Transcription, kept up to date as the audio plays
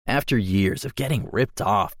After years of getting ripped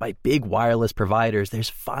off by big wireless providers,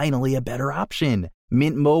 there's finally a better option.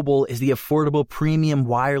 Mint Mobile is the affordable premium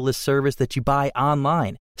wireless service that you buy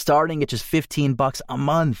online, starting at just $15 a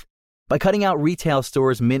month. By cutting out retail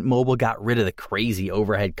stores, Mint Mobile got rid of the crazy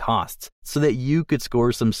overhead costs so that you could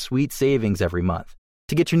score some sweet savings every month.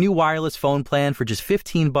 To get your new wireless phone plan for just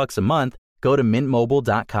 $15 a month, go to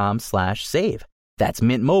mintmobile.com/save. That's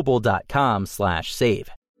mintmobile.com/save.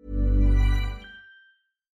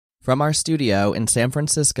 From our studio in San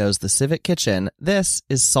Francisco's The Civic Kitchen, this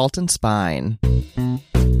is Salt and Spine.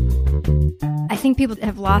 I think people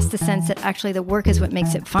have lost the sense that actually the work is what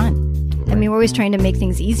makes it fun. I mean, we're always trying to make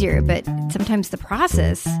things easier, but sometimes the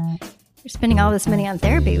process, we're spending all this money on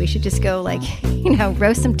therapy. We should just go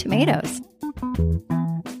roast some tomatoes.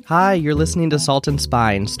 Hi, you're listening to Salt and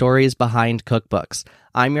Spine, Stories Behind Cookbooks.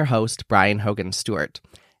 I'm your host, Brian Hogan Stewart.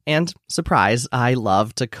 And, surprise, I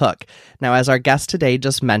love to cook. Now, as our guest today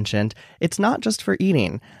just mentioned, it's not just for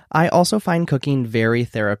eating. I also find cooking very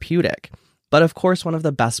therapeutic. But of course, one of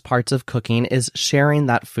the best parts of cooking is sharing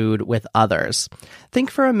that food with others. Think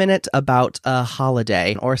for a minute about a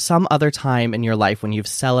holiday or some other time in your life when you've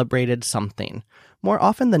celebrated something. More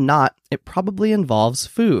often than not, it probably involves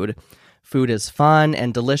food. Food is fun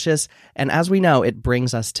and delicious, and as we know, it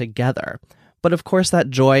brings us together. But of course,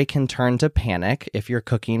 that joy can turn to panic if you're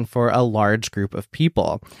cooking for a large group of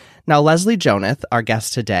people. Now, Leslie Jonath, our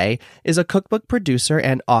guest today, is a cookbook producer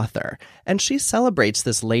and author, and she celebrates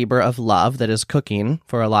this labor of love that is cooking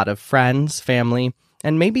for a lot of friends, family,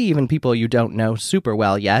 and maybe even people you don't know super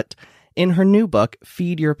well yet, in her new book,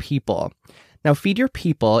 Feed Your People. Now, Feed Your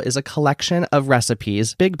People is a collection of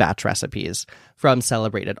recipes, big batch recipes, from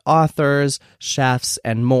celebrated authors, chefs,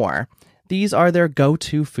 and more. These are their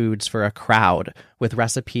go-to foods for a crowd, with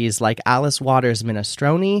recipes like Alice Waters'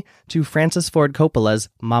 minestrone to Francis Ford Coppola's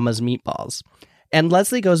Mama's Meatballs. And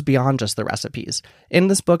Leslie goes beyond just the recipes. In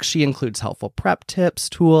this book, she includes helpful prep tips,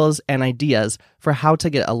 tools, and ideas for how to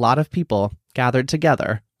get a lot of people gathered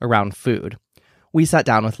together around food. We sat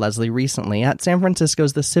down with Leslie recently at San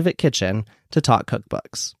Francisco's The Civic Kitchen to talk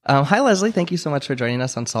cookbooks. Hi, Leslie. Thank you so much for joining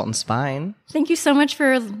us on Salt and Spine. Thank you so much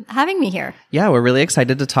for having me here. Yeah, we're really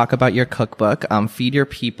excited to talk about your cookbook, Feed Your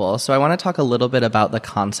People. So I want to talk a little bit about the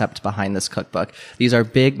concept behind this cookbook. These are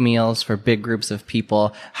big meals for big groups of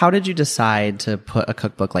people. How did you decide to put a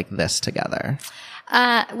cookbook like this together?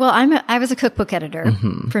 I was a cookbook editor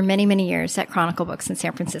for many, many years at Chronicle Books in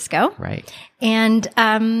San Francisco. Right. And,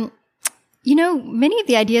 many of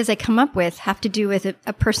the ideas I come up with have to do with a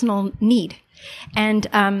personal need. And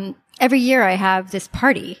every year I have this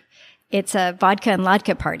party. It's a vodka and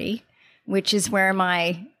latke party, which is where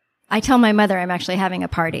I tell my mother I'm actually having a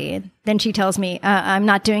party. And then she tells me, I'm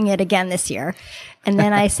not doing it again this year. And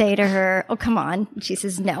then I say to her, oh, come on. And she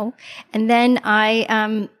says, no. And then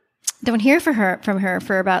I don't hear from her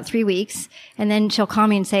for about 3 weeks. And then she'll call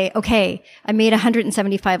me and say, okay, I made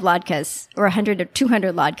 175 latkes or 100 or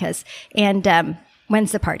 200 latkes. And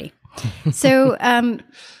when's the party? So, I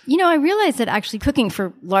realized that actually cooking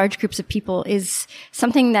for large groups of people is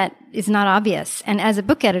something that is not obvious. And as a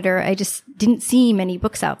book editor, I just didn't see many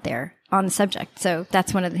books out there on the subject. So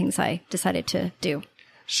that's one of the things I decided to do.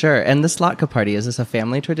 Sure. And this latke party, is this a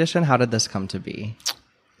family tradition? How did this come to be?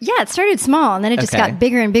 Yeah, it started small and then it just got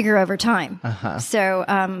bigger and bigger over time. So,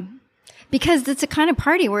 because it's a kind of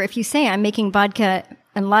party where if you say I'm making vodka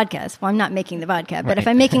and latkes, well, I'm not making the vodka, but if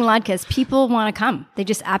I'm making latkes, people want to come. They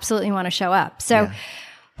just absolutely want to show up. So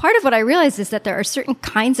part of what I realized is that there are certain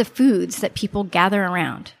kinds of foods that people gather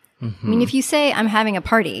around. I mean, if you say I'm having a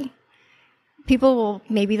party, people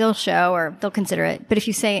they'll show or they'll consider it. But if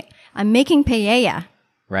you say I'm making paella,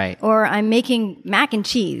 right, or I'm making mac and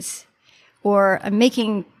cheese, or I'm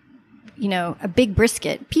making, a big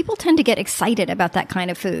brisket, people tend to get excited about that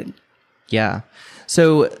kind of food. Yeah.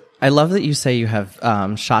 So I love that you say you have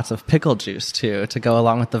shots of pickle juice, too, to go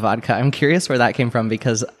along with the vodka. I'm curious where that came from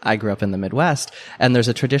because I grew up in the Midwest, and there's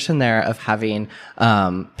a tradition there of having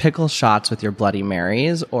pickle shots with your Bloody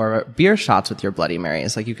Marys or beer shots with your Bloody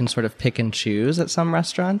Marys. Like you can sort of pick and choose at some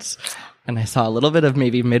restaurants. And I saw a little bit of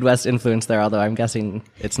maybe Midwest influence there, although I'm guessing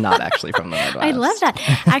it's not actually from the Midwest. I love that.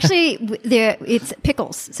 Actually, it's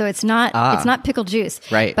pickles, so it's not pickle juice.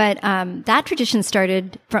 Right. But that tradition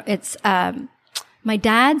started from my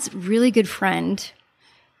dad's really good friend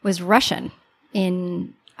was Russian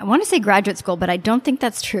in, I want to say graduate school, but I don't think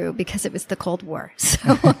that's true because it was the Cold War.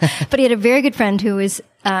 So, but he had a very good friend who was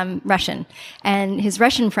Russian, and his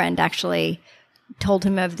Russian friend actually told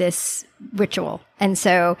him of this ritual. And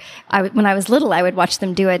so when I was little, I would watch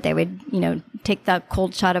them do it. They would, take the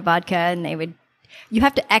cold shot of vodka and you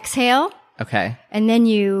have to exhale. Okay. And then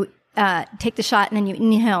you take the shot and then you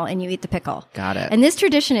inhale and you eat the pickle. Got it. And this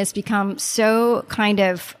tradition has become so kind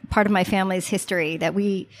of part of my family's history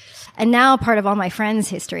and now part of all my friends'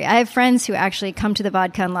 history. I have friends who actually come to the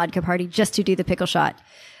vodka and vodka party just to do the pickle shot.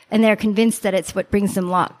 And they're convinced that it's what brings them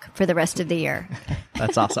luck for the rest of the year.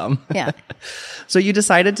 That's awesome. Yeah. So you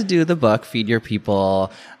decided to do the book, Feed Your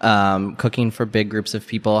People, cooking for big groups of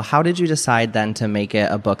people. How did you decide then to make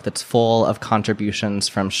it a book that's full of contributions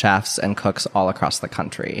from chefs and cooks all across the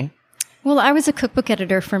country? Well, I was a cookbook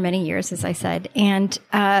editor for many years, as I said, and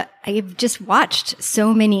I've just watched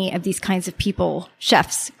so many of these kinds of people,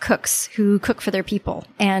 chefs, cooks, who cook for their people.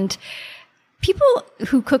 And people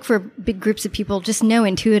who cook for big groups of people just know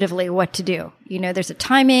intuitively what to do. You know, there's a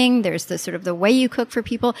timing, there's the sort of the way you cook for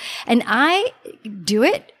people. And I do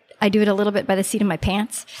it a little bit by the seat of my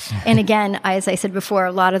pants. And again, as I said before,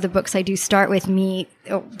 a lot of the books I do start with me,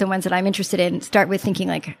 the ones that I'm interested in, start with thinking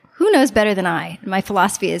like, who knows better than I? And my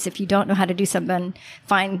philosophy is if you don't know how to do something,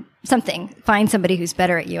 find somebody who's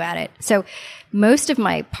better at you at it. So most of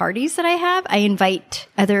my parties that I have, I invite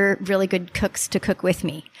other really good cooks to cook with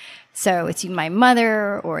me. So it's my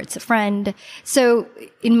mother or it's a friend. So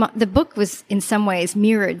the book was in some ways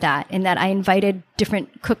mirrored that in that I invited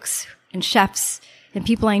different cooks and chefs and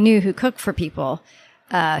people I knew who cook for people,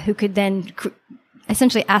 who could then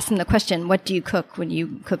essentially ask them the question, what do you cook when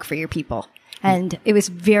you cook for your people? And it was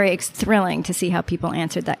very thrilling to see how people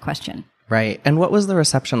answered that question. Right. And what was the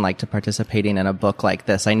reception like to participating in a book like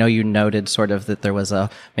this? I know you noted sort of that there was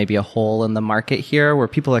maybe a hole in the market here. Were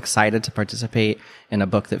people excited to participate in a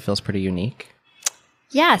book that feels pretty unique?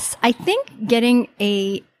 Yes. I think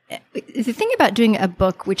the thing about doing a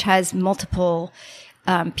book which has multiple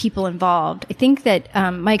people involved, I think that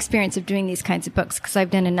my experience of doing these kinds of books, because I've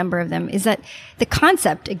done a number of them, is that the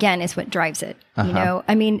concept, again, is what drives it. You know,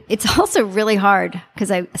 I mean, it's also really hard because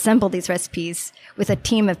I assemble these recipes with a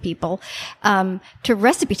team of people to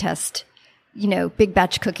recipe test, you know, big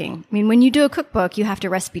batch cooking. I mean, when you do a cookbook, you have to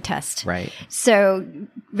recipe test. Right. So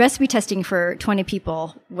recipe testing for 20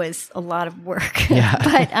 people was a lot of work.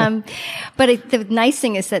 Yeah. But the nice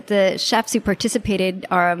thing is that the chefs who participated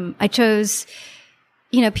I chose,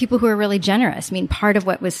 you know, people who are really generous. I mean, part of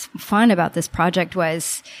what was fun about this project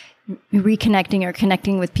was reconnecting or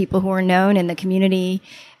connecting with people who are known in the community,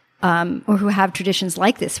 or who have traditions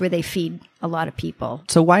like this where they feed a lot of people.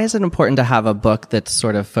 So why is it important to have a book that's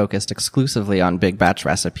sort of focused exclusively on big batch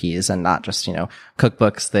recipes and not just, you know,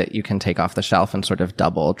 cookbooks that you can take off the shelf and sort of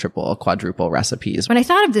double, triple, quadruple recipes? When I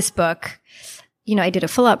thought of this book, you know, I did a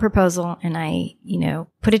full out proposal and I, you know,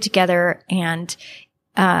 put it together and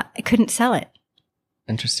I couldn't sell it.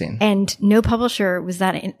 Interesting. And no publisher was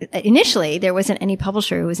initially there wasn't any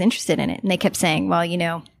publisher who was interested in it. And they kept saying, well, you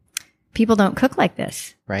know, people don't cook like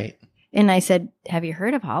this. Right. And I said, have you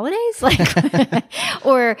heard of holidays? Like,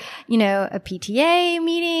 or, you know, a PTA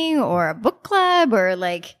meeting or a book club or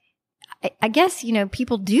like, I guess, you know,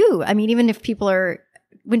 people do. I mean, even if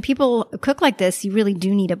when people cook like this, you really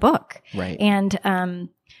do need a book. Right. And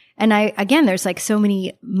there's like so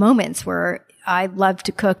many moments where I love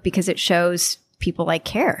to cook because it shows people I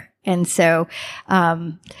care. And so,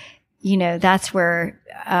 you know, that's where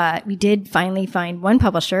we did finally find one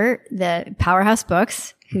publisher, the Powerhouse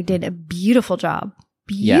Books, who did a beautiful job.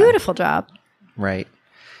 Right.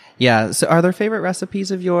 Yeah. So are there favorite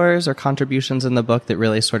recipes of yours or contributions in the book that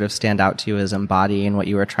really sort of stand out to you as embodying what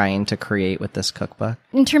you were trying to create with this cookbook?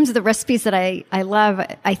 In terms of the recipes that I love,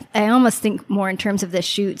 I almost think more in terms of the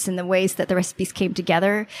shoots and the ways that the recipes came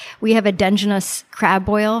together. We have a Dungeness crab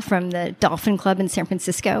boil from the Dolphin Club in San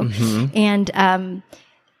Francisco. Mm-hmm.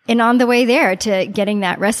 And on the way there to getting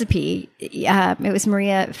that recipe, it was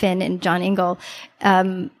Maria Finn and John Engel.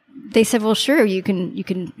 They said, well, sure, you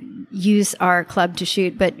can use our club to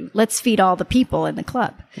shoot, but let's feed all the people in the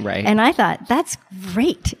club. Right. And I thought, that's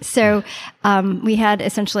great. So, we had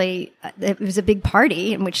essentially, it was a big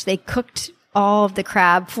party in which they cooked all of the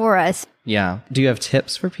crab for us. Yeah. Do you have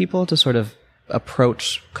tips for people to sort of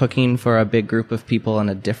approach cooking for a big group of people in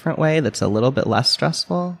a different way that's a little bit less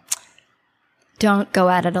stressful? Don't go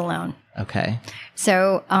at it alone. Okay.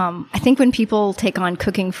 So I think when people take on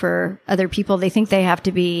cooking for other people, they think they have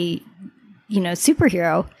to be, you know,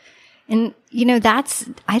 superhero. And, you know,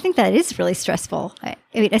 I think that is really stressful. I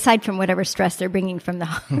mean, aside from whatever stress they're bringing from the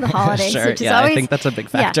holidays. Sure. Which is I think that's a big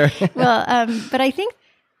factor. Yeah. Well, but I think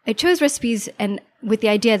I chose recipes and with the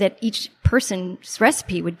idea that each person's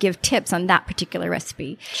recipe would give tips on that particular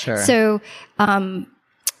recipe. Sure. So,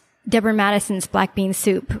 Deborah Madison's black bean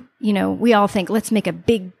soup, you know, we all think, let's make a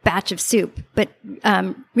big batch of soup. But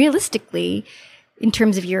realistically, in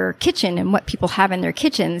terms of your kitchen and what people have in their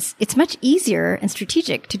kitchens, it's much easier and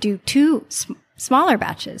strategic to do two smaller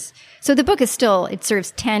batches. So the book is still, it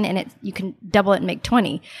serves 10 and you can double it and make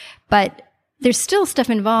 20. But there's still stuff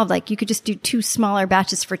involved. Like you could just do 2 smaller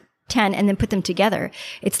batches for 10 and then put them together.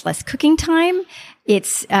 It's less cooking time.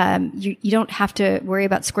 It's, you don't have to worry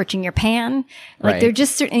about scorching your pan. Like they're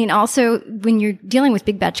just certain, and also when you're dealing with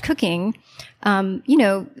big batch cooking, you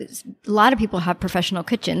know, a lot of people have professional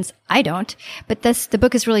kitchens. I don't, but the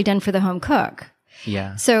book is really done for the home cook.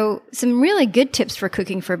 Yeah. So some really good tips for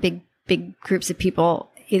cooking for big groups of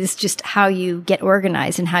people is just how you get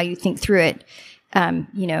organized and how you think through it,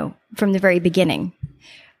 you know, from the very beginning.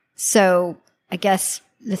 So I guess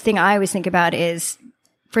the thing I always think about is,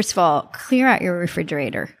 first of all, clear out your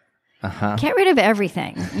refrigerator. Get rid of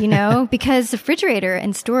everything, you know, because the refrigerator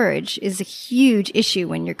and storage is a huge issue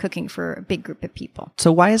when you're cooking for a big group of people.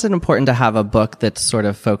 So why is it important to have a book that's sort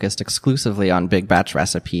of focused exclusively on big batch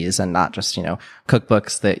recipes and not just, you know,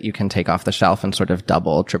 cookbooks that you can take off the shelf and sort of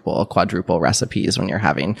double, triple, quadruple recipes when you're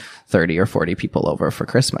having 30 or 40 people over for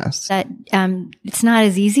Christmas? That it's not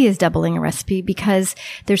as easy as doubling a recipe because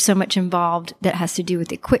there's so much involved that has to do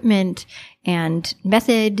with equipment and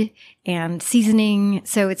method and seasoning.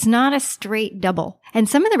 So it's not a straight double. And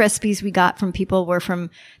some of the recipes we got from people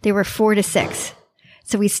they were 4 to 6.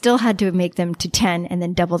 So we still had to make them to 10 and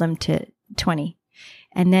then double them to 20.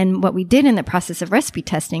 And then what we did in the process of recipe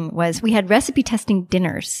testing was we had recipe testing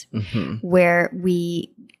dinners where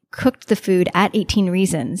we cooked the food at 18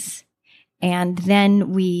 Reasons and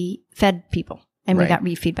then we fed people and we got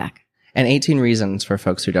feedback. And 18 Reasons, for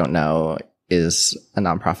folks who don't know, is a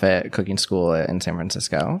nonprofit cooking school in San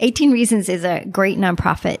Francisco. 18 Reasons is a great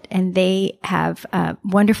nonprofit, and they have a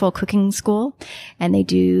wonderful cooking school, and they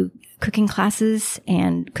do cooking classes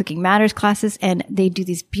and cooking matters classes, and they do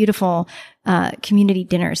these beautiful community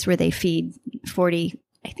dinners where they feed 40,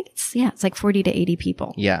 I think it's like 40 to 80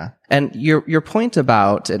 people. Yeah. And your point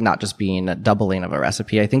about it not just being a doubling of a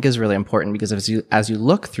recipe, I think is really important because as you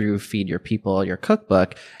look through Feed Your People, your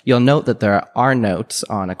cookbook, you'll note that there are notes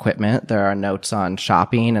on equipment. There are notes on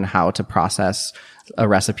shopping and how to process a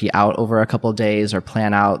recipe out over a couple of days or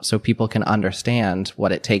plan out so people can understand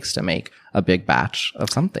what it takes to make a big batch of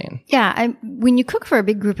something. Yeah. When you cook for a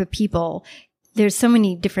big group of people, there's so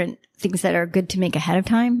many different things that are good to make ahead of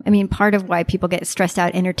time. I mean, part of why people get stressed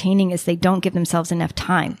out entertaining is they don't give themselves enough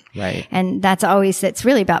time. Right. And it's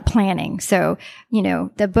really about planning. So, you know,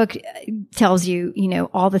 the book tells you, you know,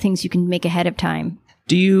 all the things you can make ahead of time.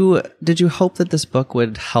 Did you hope that this book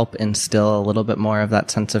would help instill a little bit more of that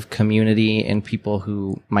sense of community in people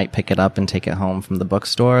who might pick it up and take it home from the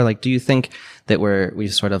bookstore? Like, do you think that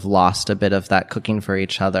we've sort of lost a bit of that cooking for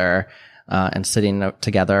each other and sitting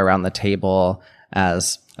together around the table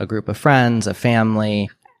as a group of friends, a family?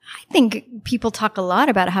 I think people talk a lot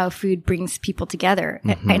about how food brings people together,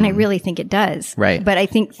 and I really think it does. Right. But I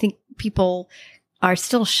think people are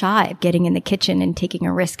still shy of getting in the kitchen and taking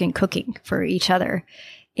a risk and cooking for each other.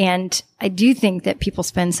 And I do think that people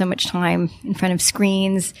spend so much time in front of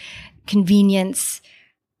screens, convenience,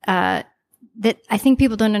 that I think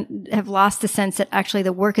people have lost the sense that actually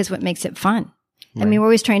the work is what makes it fun. Right. I mean, we're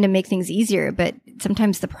always trying to make things easier, but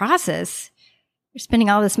sometimes the process, we're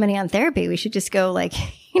spending all this money on therapy. We should just go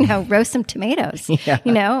roast some tomatoes,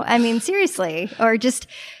 I mean, seriously, or just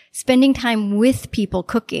spending time with people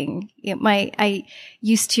cooking. I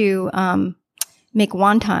used to, make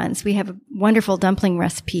wontons. We have a wonderful dumpling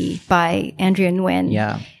recipe by Andrea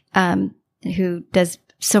Nguyen, who does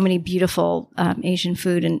so many beautiful, Asian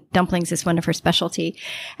food, and dumplings is one of her specialty.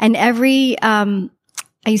 And I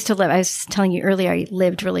was telling you earlier, I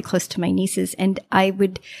lived really close to my nieces, and I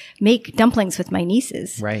would make dumplings with my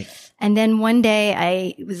nieces. Right. And then one day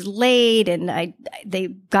I was late and they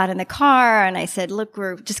got in the car and I said, look,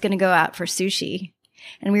 we're just going to go out for sushi.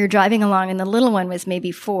 And we were driving along and the little one was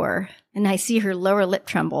maybe 4 and I see her lower lip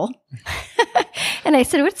tremble. And I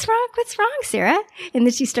said, what's wrong? What's wrong, Sarah? And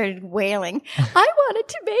then she started wailing. I wanted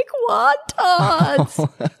to make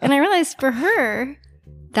wontons. And I realized for her,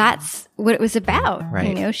 that's what it was about.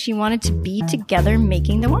 Right. She wanted to be together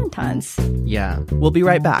making the wontons. Yeah. We'll be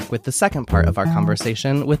right back with the second part of our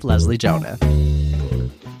conversation with Leslie Jonath.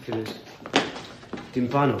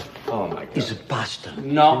 Timpano. Oh my God. Is a pasta.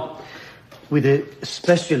 No. With a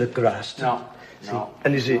special crust. No. See? No.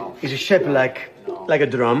 And is a shape like a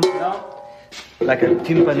drum. No. Like a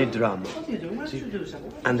timpani drum. What are you doing? What did you do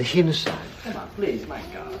something? And the inside. Come on, please, my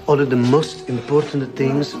God. All of the most important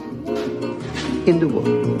things in the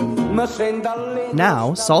world.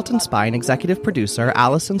 Now, Salt and Spine executive producer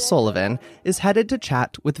Allison Sullivan is headed to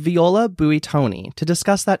chat with Viola Buitoni to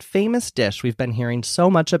discuss that famous dish we've been hearing so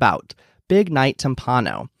much about, Big Night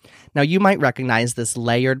Timpano. Now, you might recognize this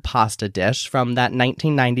layered pasta dish from that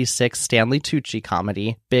 1996 Stanley Tucci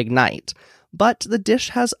comedy, Big Night. But the dish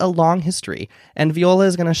has a long history, and Viola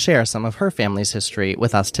is going to share some of her family's history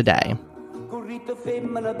with us today.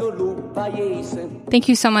 Thank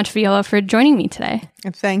you so much, Viola, for joining me today.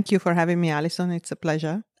 And thank you for having me, Alison. It's a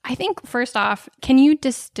pleasure. I think, first off, can you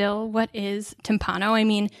distill what is timpano? I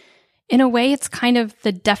mean, in a way, it's kind of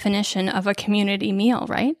the definition of a community meal,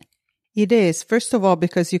 right? It is. First of all,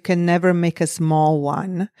 because you can never make a small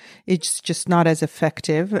one. It's just not as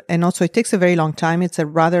effective. And also it takes a very long time. It's a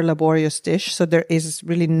rather laborious dish. So there is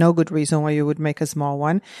really no good reason why you would make a small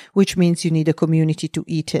one, which means you need a community to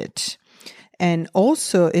eat it. And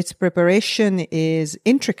also its preparation is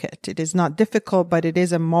intricate. It is not difficult, but it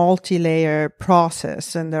is a multi-layer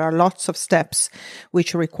process. And there are lots of steps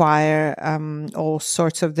which require all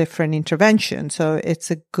sorts of different interventions. So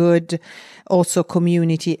it's a good also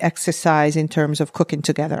community exercise in terms of cooking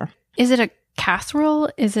together. Is it a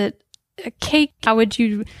casserole? Is it a cake? How would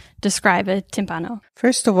you describe a timpano?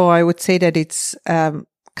 First of all, I would say that it's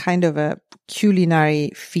kind of a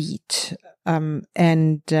culinary feat.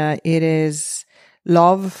 It is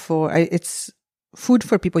it's food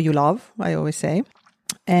for people you love, I always say.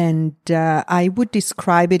 And I would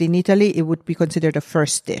describe it in Italy, it would be considered a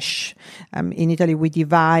first dish. In Italy,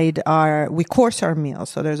 we course our meals.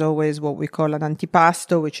 So there's always what we call an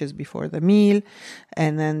antipasto, which is before the meal.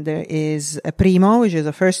 And then there is a primo, which is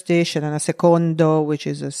a first dish, and then a secondo, which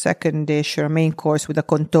is a second dish or a main course, with a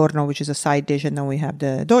contorno, which is a side dish. And then we have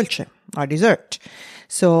the dolce, our dessert.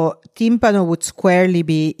 So timpano would squarely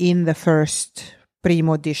be in the first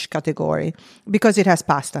primo dish category because it has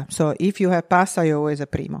pasta. So if you have pasta, you're always a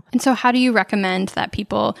primo. And so how do you recommend that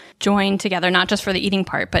people join together, not just for the eating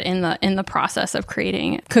part, but in the process of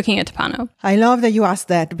cooking a timpano? I love that you asked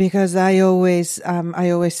that because I always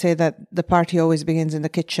say that the party always begins in the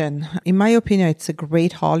kitchen. In my opinion, it's a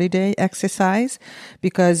great holiday exercise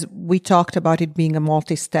because we talked about it being a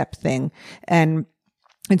multi-step thing. And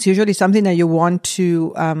it's usually something that you want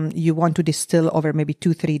to distill over maybe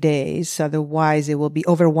 2-3 days. Otherwise, it will be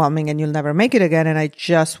overwhelming and you'll never make it again. And I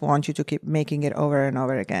just want you to keep making it over and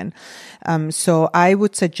over again. So I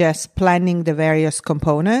would suggest planning the various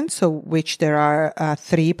components, so which there are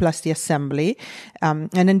 3 plus the assembly, and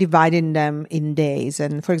then dividing them in days.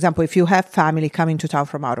 And for example, if you have family coming to town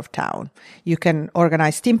from out of town, you can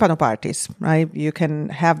organize timpano parties, right? You can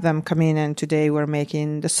have them come in, and today we're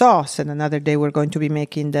making the sauce, and another day we're going to be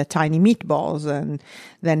making the tiny meatballs, and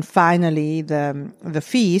then finally the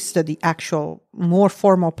feast, the actual more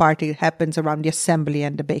formal party, happens around the assembly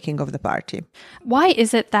and the baking of the party. Why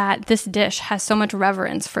is it that this dish has so much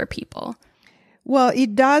reverence for people? Well,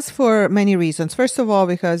 it does for many reasons. First of all,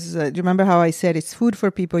 because do you remember how I said it's food for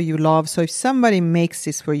people you love? So if somebody makes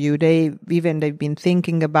this for you, they've been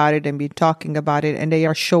thinking about it and been talking about it, and they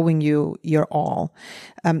are showing you your all,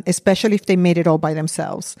 especially if they made it all by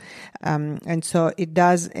themselves. And so it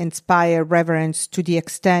does inspire reverence to the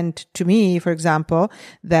extent, to me, for example,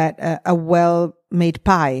 that a well-made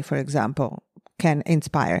pie, for example, can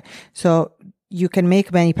inspire. So you can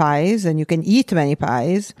make many pies and you can eat many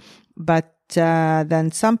pies, but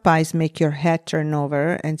then some pies make your head turn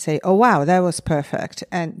over and say, oh, wow, that was perfect.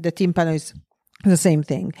 And the timpano is the same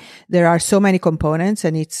thing. There are so many components,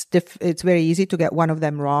 and it's very easy to get one of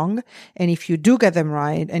them wrong. And if you do get them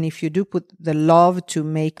right, and if you do put the love to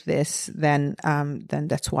make this, then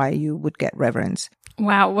that's why you would get reverence.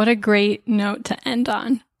 Wow, what a great note to end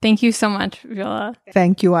on. Thank you so much, Viola.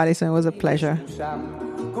 Thank you, Alison. It was a pleasure.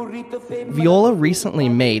 Viola recently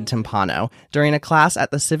made timpano during a class at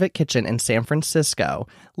the Civic Kitchen in San Francisco.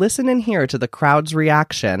 Listen and hear to the crowd's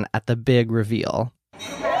reaction at the big reveal.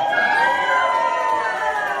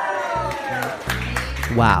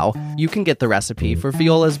 Wow, you can get the recipe for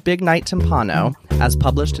Viola's Big Night Timpano, as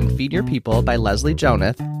published in Feed Your People by Leslie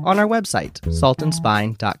Jonath, on our website,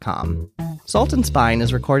 saltandspine.com. Salt and Spine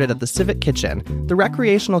is recorded at the Civic Kitchen, the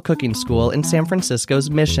recreational cooking school in San Francisco's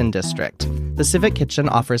Mission District. The Civic Kitchen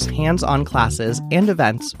offers hands-on classes and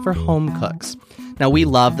events for home cooks. Now, we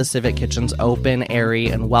love the Civic Kitchen's open, airy,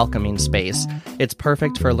 and welcoming space. It's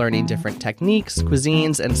perfect for learning different techniques,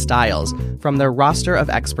 cuisines, and styles from their roster of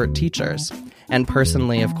expert teachers. And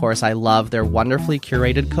personally, of course, I love their wonderfully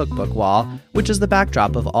curated cookbook wall, which is the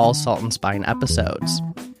backdrop of all Salt and Spine episodes.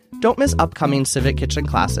 Don't miss upcoming Civic Kitchen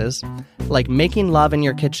classes, like Making Love in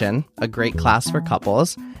Your Kitchen, a great class for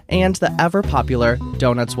couples, and the ever-popular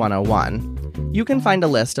Donuts 101. You can find a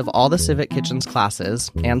list of all the Civic Kitchen's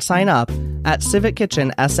classes and sign up at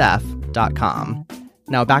civickitchensf.com.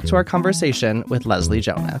 Now back to our conversation with Leslie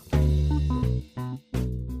Jonath.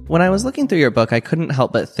 When I was looking through your book, I couldn't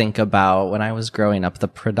help but think about when I was growing up, the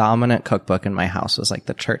predominant cookbook in my house was like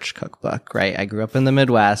the church cookbook, right? I grew up in the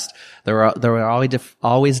Midwest. There were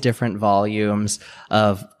always different volumes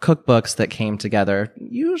of cookbooks that came together.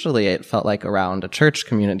 Usually it felt like around a church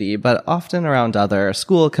community, but often around other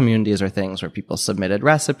school communities or things where people submitted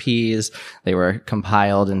recipes. They were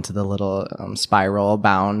compiled into the little spiral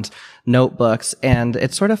bound notebooks. And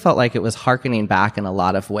it sort of felt like it was hearkening back in a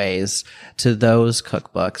lot of ways to those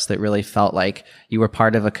cookbooks that really felt like you were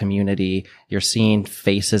part of a community. You're seeing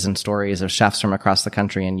faces and stories of chefs from across the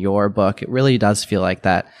country in your book. It really does feel like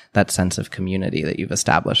that sense of community that you've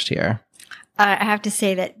established here. I have to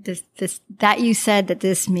say that that you said that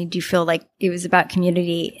this made you feel like it was about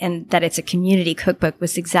community and that it's a community cookbook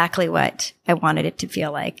was exactly what I wanted it to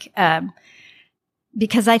feel like.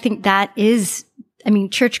 Because I think that is,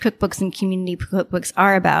 church cookbooks and community cookbooks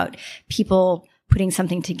are about people putting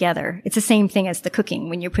something together. It's the same thing as the cooking.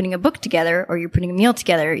 When you're putting a book together or you're putting a meal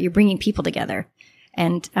together, you're bringing people together.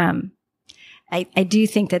 And I do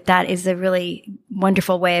think that is a really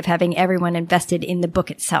wonderful way of having everyone invested in the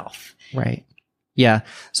book itself. Right. Yeah.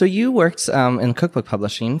 So you worked in cookbook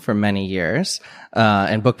publishing for many years,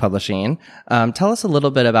 and book publishing. Tell us a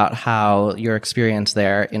little bit about how your experience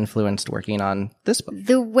there influenced working on this book.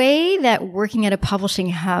 The way that working at a publishing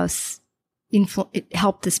house it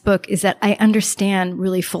helped this book is that I understand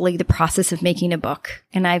really fully the process of making a book.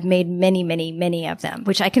 And I've made many, many, many of them,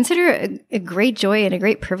 which I consider a great joy and a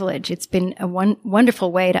great privilege. It's been a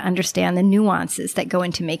wonderful way to understand the nuances that go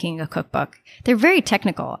into making a cookbook. They're very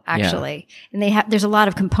technical, actually. Yeah. And there's a lot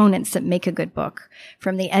of components that make a good book,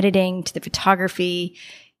 from the editing to the photography.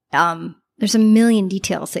 There's a million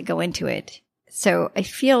details that go into it. So I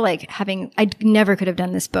feel like I never could have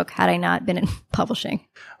done this book had I not been in publishing.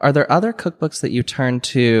 Are there other cookbooks that you turned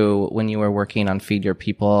to when you were working on Feed Your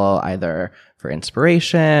People, either for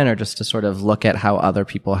inspiration or just to sort of look at how other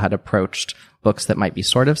people had approached books that might be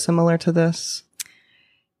sort of similar to this?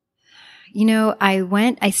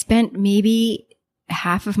 I spent maybe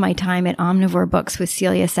half of my time at Omnivore Books with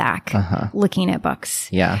Celia Sack, looking at books.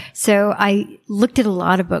 Yeah. So I looked at a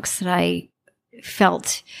lot of books that I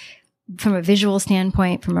felt, from a visual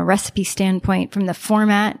standpoint, from a recipe standpoint, from the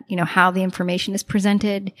format, how the information is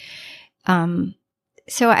presented.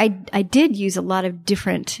 So I did use a lot of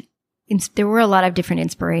there were a lot of different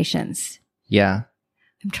inspirations. Yeah.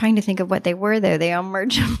 I'm trying to think of what they were, though. They all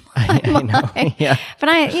merge in I know. Yeah. But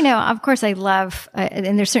of course I love,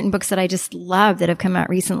 and there's certain books that I just love that have come out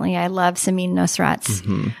recently. I love Samin Nosrat's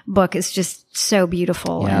book. It's just so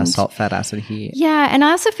beautiful. Yeah. Salt, Fat, Acid, Heat. Yeah. And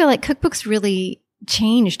I also feel like cookbooks really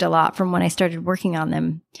changed a lot from when I started working on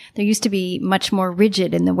them. There used to be much more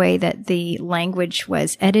rigid in the way that the language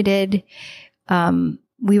was edited.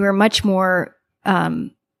 We were much more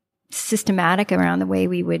systematic around the way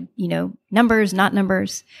we would, numbers, not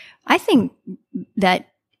numbers. I think that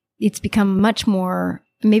it's become much more,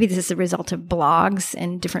 maybe this is a result of blogs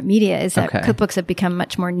and different media, is that cookbooks have become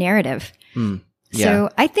much more narrative. Yeah. So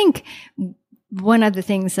I think one of the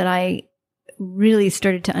things that I really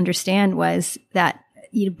started to understand was that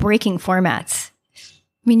breaking formats.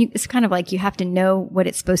 It's kind of like you have to know what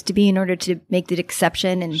it's supposed to be in order to make the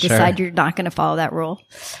exception and decide you're not going to follow that rule.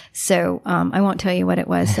 So I won't tell you what it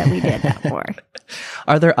was that we did that for.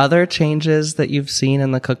 Are there other changes that you've seen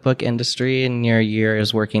in the cookbook industry in your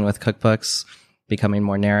years working with cookbooks, becoming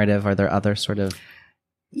more narrative? Are there other sort of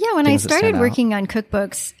when I started working on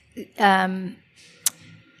cookbooks,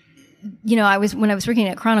 when I was working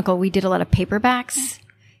at Chronicle, we did a lot of paperbacks,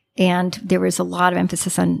 and there was a lot of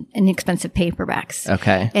emphasis on inexpensive paperbacks.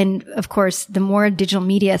 Okay. And of course, the more digital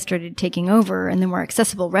media started taking over and the more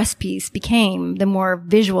accessible recipes became, the more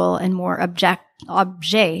visual and more objet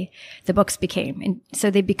the books became. And so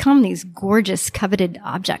they become these gorgeous, coveted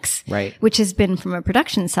objects. Right. Which has been, from a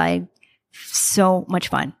production side, so much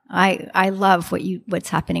fun. I love what's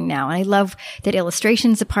happening now. And I love that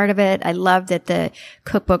illustration's a part of it. I love that the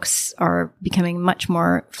cookbooks are becoming much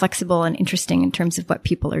more flexible and interesting in terms of what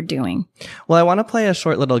people are doing. Well, I want to play a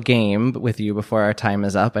short little game with you before our time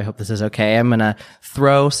is up. I hope this is okay. I'm going to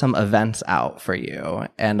throw some events out for you.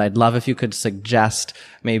 And I'd love if you could suggest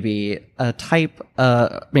maybe a type,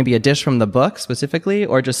 maybe a dish from the book specifically,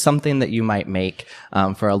 or just something that you might make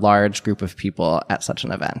for a large group of people at such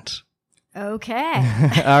an event.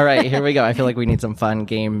 Okay. All right, here we go. I feel like we need some fun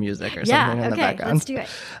game music or something in the background. Let's do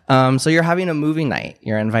it. So you're having a movie night.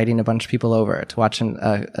 You're inviting a bunch of people over to watch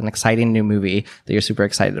an exciting new movie that you're super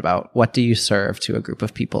excited about. What do you serve to a group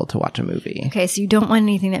of people to watch a movie? Okay, so you don't want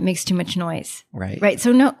anything that makes too much noise. Right. Right.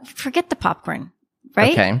 So no, forget the popcorn.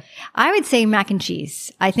 Right? Okay. I would say mac and cheese.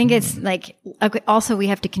 I think it's like, okay, also we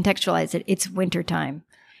have to contextualize it. It's wintertime.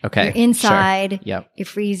 Okay. You're inside. Sure. Yep. You're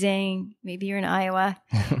freezing. Maybe you're in Iowa.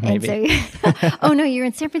 Maybe. And so, oh no, you're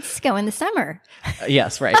in San Francisco in the summer.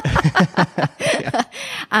 Yes, right.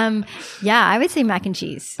 Yeah, I would say mac and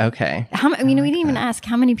cheese. Okay. We didn't even ask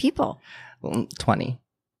how many people. 20.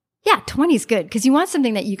 Yeah, 20 is good because you want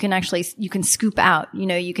something that you can scoop out.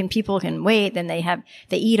 People can wait, then they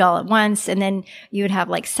eat all at once, and then you would have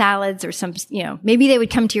like salads or some, maybe they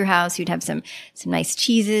would come to your house. You'd have some nice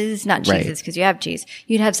cheeses, not cheeses because you have cheese.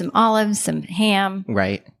 You'd have some olives, some ham.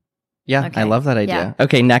 Right. Yeah, Okay. I love that idea. Yeah.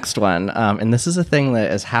 Okay, next one. And this is a thing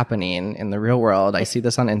that is happening in the real world. I see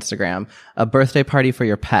this on Instagram. A birthday party for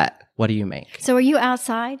your pet. What do you make? So are you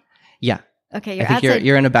outside? Yeah. Okay, I you're think outside.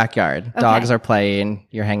 you're in a backyard. Okay. Dogs are playing.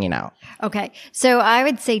 You're hanging out. Okay. So I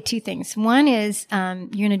would say two things. One is you're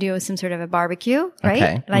going to do some sort of a barbecue, right?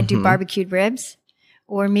 Okay. And I'd do barbecued ribs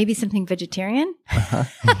or maybe something vegetarian.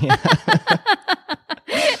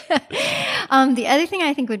 The other thing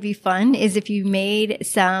I think would be fun is if you made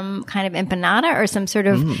some kind of empanada or some sort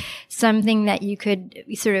of something that you could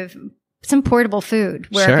sort of some portable food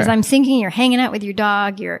where, Sure. because I'm thinking you're hanging out with your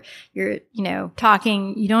dog, you're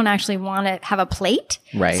talking, you don't actually want to have a plate.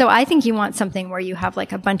 Right. So I think you want something where you have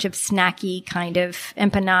like a bunch of snacky kind of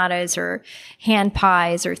empanadas or hand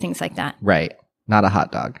pies or things like that. Right. Not a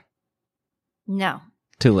hot dog. No.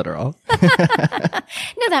 Too literal.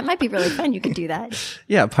 No, that might be really fun. You could do that.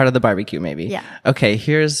 Yeah, part of the barbecue maybe. Yeah. Okay,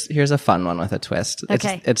 here's a fun one with a twist.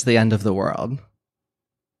 Okay. It's the end of the world.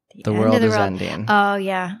 The End world of the is world. ending. Oh,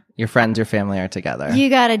 yeah. Your friends, your family are together. You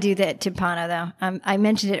got to do that timpano, though. I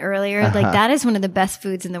mentioned it earlier. Like, that is one of the best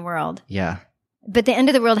foods in the world. Yeah. But the end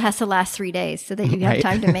of the world has to last 3 days so that you have Right.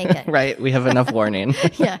 time to make it. Right. We have enough warning.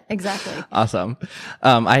 Yeah, exactly. Awesome.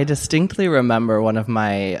 I distinctly remember one of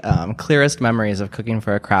my clearest memories of cooking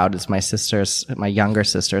for a crowd is my younger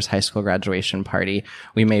sister's high school graduation party.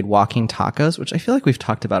 We made walking tacos, which I feel like we've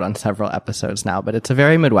talked about on several episodes now, but it's a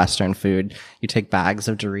very Midwestern food. You take bags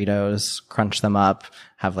of Doritos, crunch them up,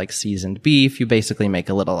 have like seasoned beef. You basically make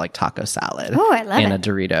a little like taco salad. Oh, I love in it.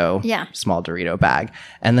 a Dorito, Yeah. small Dorito bag.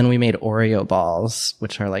 And then we made Oreo balls,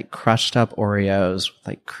 which are like crushed up Oreos with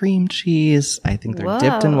like cream cheese. I think they're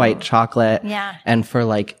dipped in Whoa. white chocolate. Yeah. And for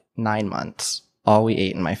like 9 months, all we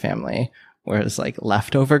ate in my family was like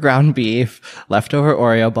leftover ground beef, leftover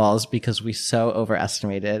Oreo balls, because we so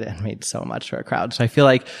overestimated and made so much for a crowd. So I feel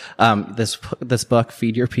like this book,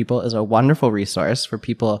 Feed Your People, is a wonderful resource for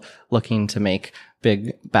people looking to make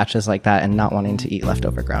big batches like that and not wanting to eat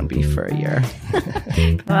leftover ground beef for a year.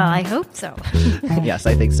 Well, I hope so. Yes,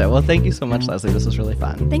 I think so. Well, thank you so much, Leslie. This was really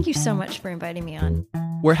fun. Thank you so much for inviting me on.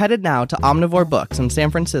 We're headed now to Omnivore Books in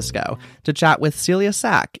San Francisco to chat with Celia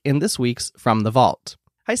Sack in this week's From the Vault.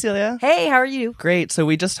 Hi, Celia. Hey, how are you? Great. So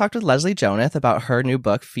we just talked with Leslie Jonath about her new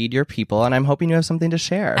book, Feed Your People, and I'm hoping you have something to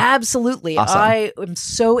share. Absolutely. Awesome. I am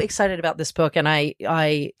so excited about this book, and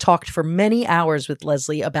I talked for many hours with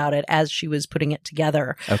Leslie about it as she was putting it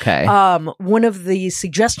together. Okay. One of the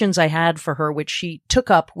suggestions I had for her, which she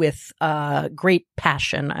took up with great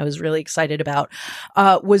passion, I was really excited about,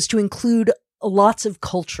 was to include lots of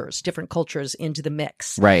cultures, different cultures into the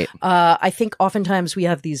mix. Right. I think oftentimes we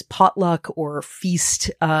have these potluck or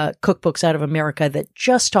feast cookbooks out of America that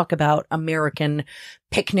just talk about American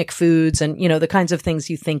picnic foods and, the kinds of things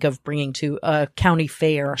you think of bringing to a county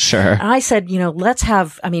fair. Sure. And I said, let's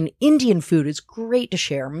have, Indian food is great to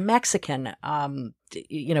share, Mexican,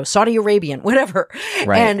 Saudi Arabian, whatever.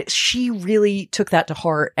 Right. And she really took that to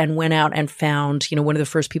heart and went out and found, one of the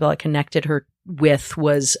first people I connected her with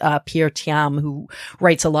was Pierre Thiam, who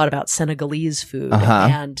writes a lot about Senegalese food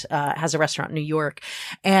and has a restaurant in New York.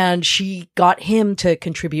 And she got him to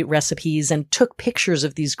contribute recipes and took pictures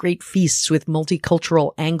of these great feasts with multicultural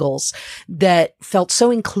angles that felt so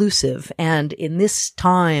inclusive. And in this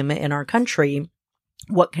time in our country,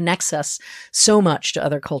 what connects us so much to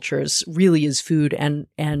other cultures really is food, and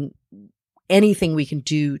anything we can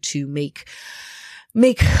do to make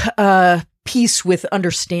peace with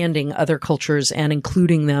understanding other cultures and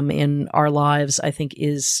including them in our lives, I think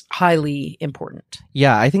is highly important.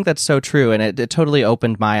 Yeah, I think that's so true. And it totally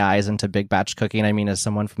opened my eyes into big batch cooking. As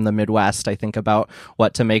someone from the Midwest, I think about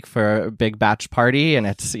what to make for a big batch party, and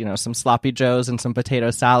it's, some sloppy joes and some potato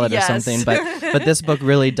salad or something. But this book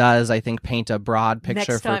really does, I think, paint a broad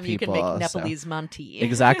picture Next time for people. you can make Nepalese manti.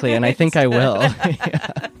 Exactly. And I think I will.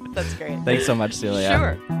 Yeah. That's great. Thanks so much, Celia.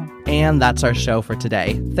 Sure. And that's our show for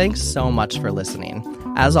today. Thanks so much for listening.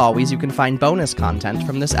 As always, you can find bonus content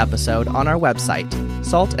from this episode on our website,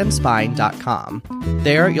 saltandspine.com.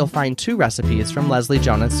 There, you'll find 2 recipes from Leslie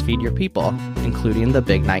Jonath's Feed Your People, including the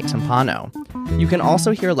Big Night Timpano. You can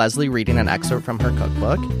also hear Leslie reading an excerpt from her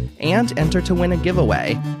cookbook and enter to win a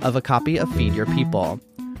giveaway of a copy of Feed Your People.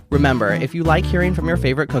 Remember, if you like hearing from your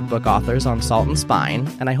favorite cookbook authors on Salt and Spine,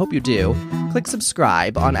 and I hope you do, click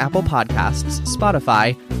subscribe on Apple Podcasts,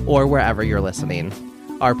 Spotify, or wherever you're listening.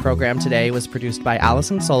 Our program today was produced by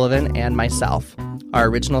Allison Sullivan and myself. Our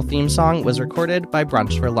original theme song was recorded by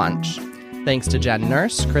Brunch for Lunch. Thanks to Jen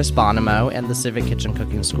Nurse, Chris Bonomo, and the Civic Kitchen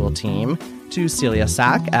Cooking School team, to Celia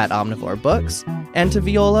Sack at Omnivore Books, and to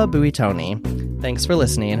Viola Buitoni. Thanks for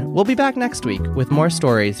listening. We'll be back next week with more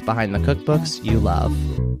stories behind the cookbooks you love.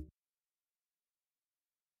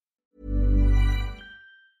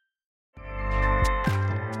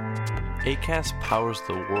 Acast powers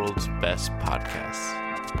the world's best podcasts.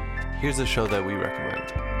 Here's a show that we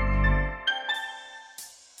recommend.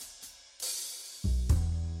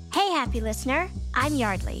 Hey, happy listener. I'm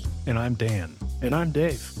Yardley. And I'm Dan. And I'm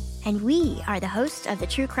Dave. And we are the hosts of the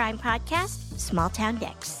true crime podcast, Small Town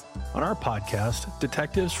Dicks. On our podcast,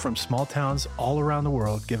 detectives from small towns all around the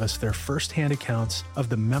world give us their firsthand accounts of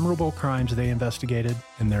the memorable crimes they investigated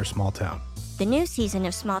in their small town. The new season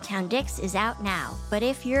of Small Town Dicks is out now, but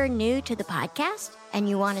if you're new to the podcast and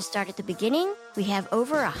you want to start at the beginning, we have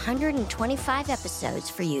over 125 episodes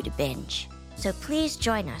for you to binge. So please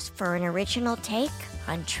join us for an original take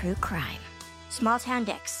on true crime. Small Town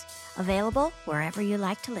Dicks, available wherever you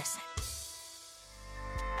like to listen.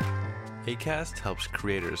 Acast helps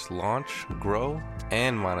creators launch, grow,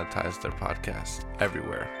 and monetize their podcasts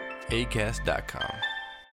everywhere. Acast.com.